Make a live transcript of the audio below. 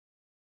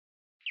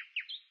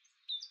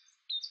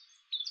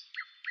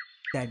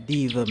That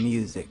diva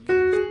music.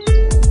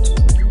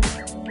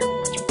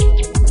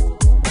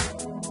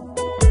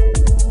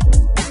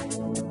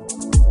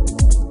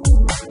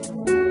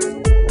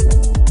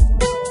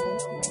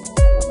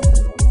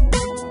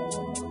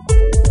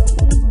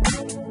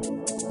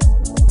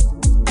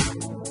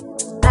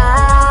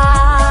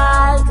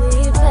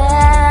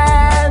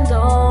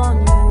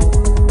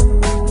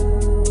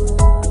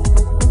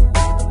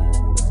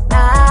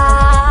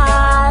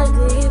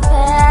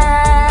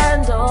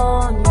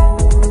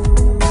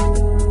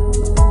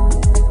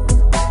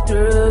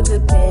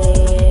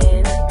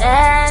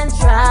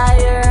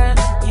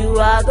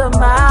 The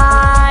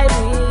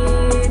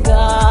mighty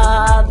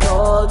God,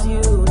 Lord,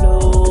 you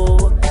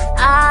know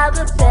I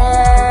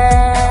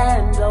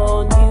depend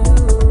on you.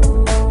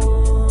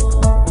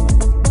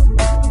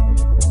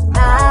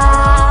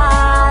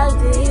 I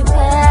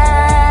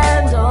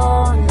depend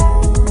on you.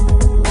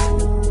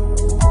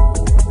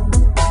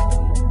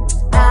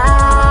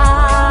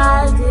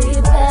 I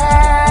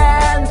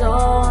depend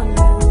on you.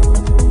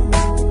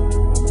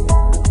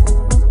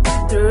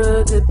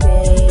 Through the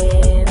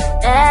pain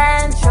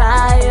and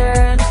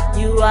trial,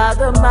 you are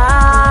the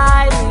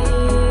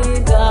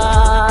mighty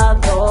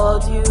God,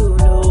 Lord, you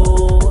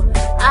know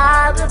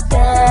I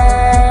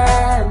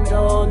depend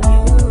on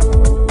you.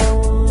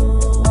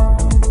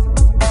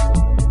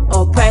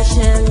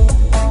 Oppression,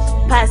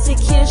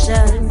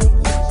 persecution,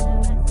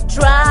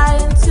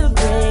 trying to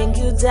bring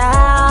you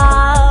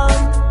down.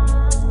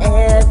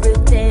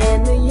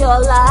 Everything in your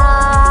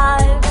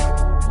life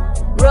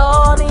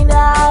running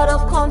out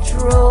of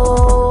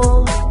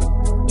control.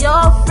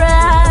 Your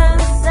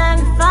friends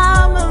and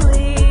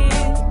family,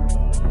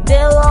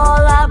 they'll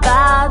all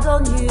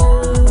abandon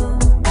you.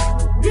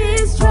 Be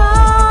strong,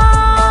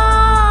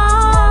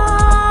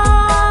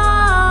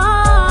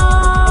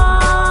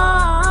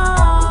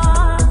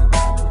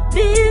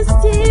 be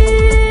still.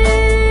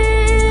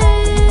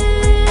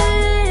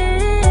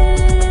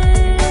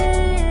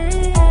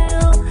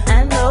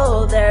 I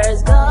know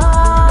there's God.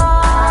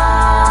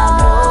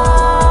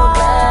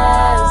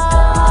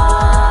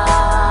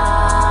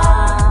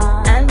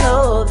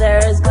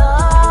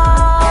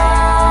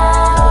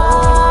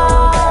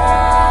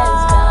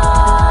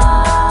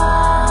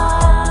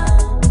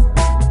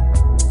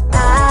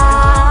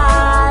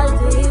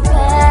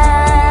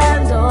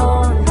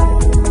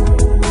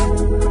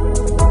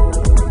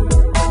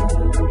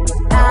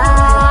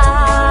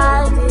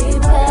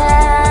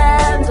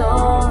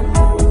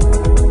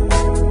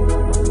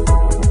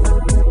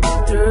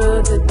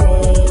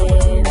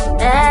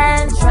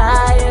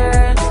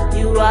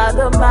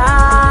 The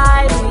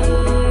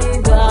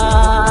mighty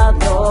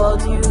God,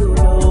 Lord, you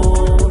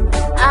know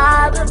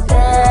I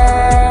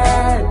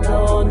depend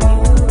on you.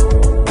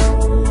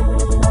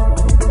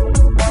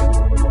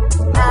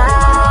 I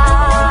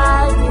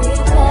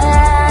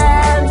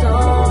depend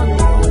on you.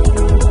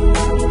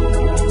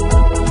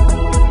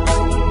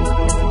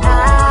 I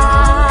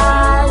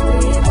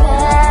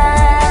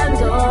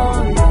depend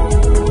on you.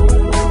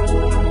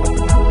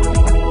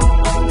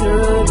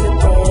 Through the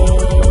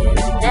pain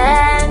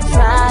and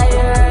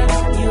trial,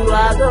 you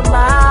are the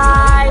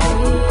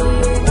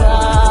mighty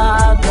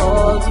God,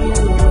 Lord, you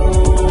know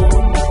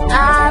I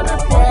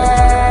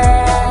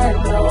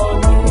depend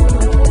on you.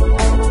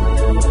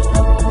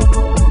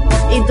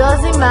 It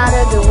doesn't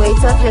matter the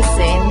weight of your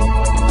sin.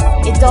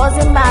 It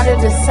doesn't matter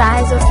the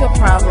size of your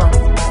problem.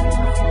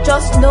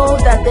 Just know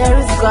that there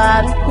is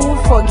God who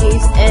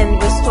forgives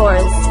and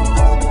restores.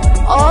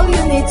 All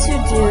you need to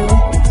do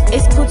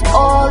is put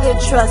all your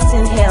trust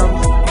in Him,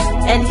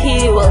 and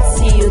He will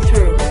see you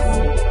through.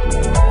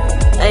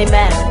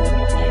 Amen.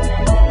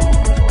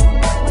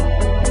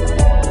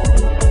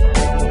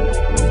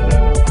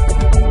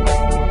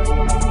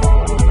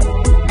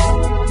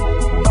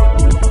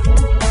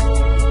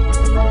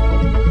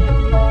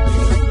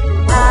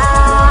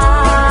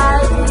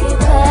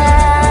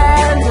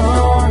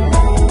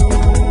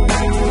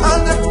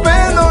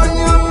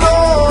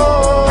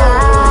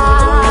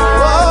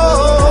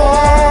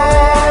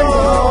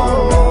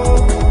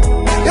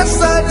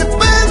 Yes, I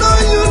depend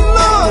on you,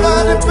 Lord. I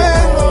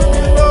depend on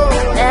you, Lord.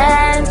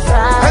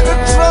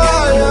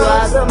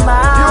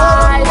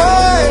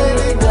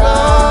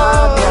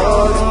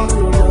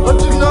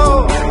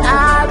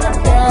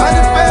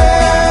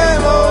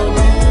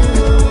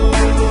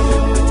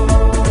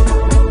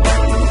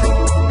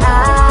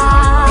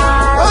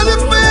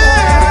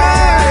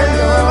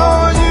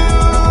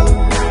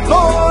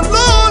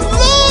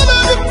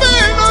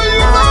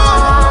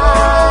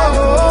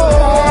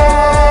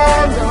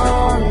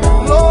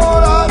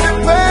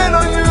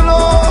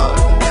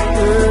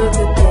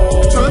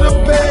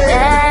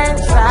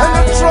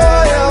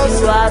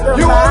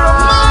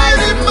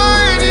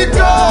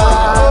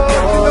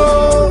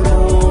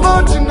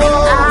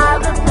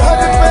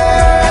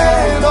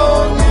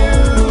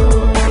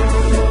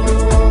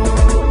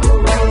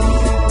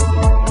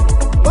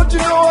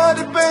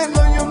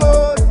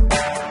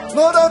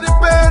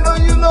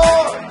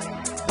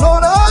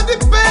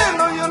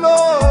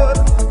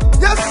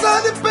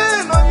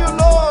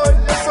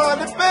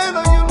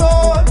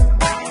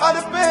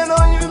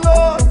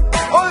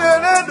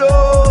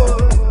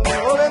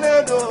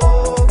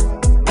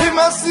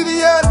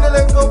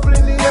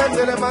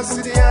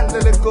 masiri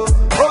andele ko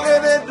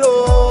ogene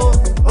do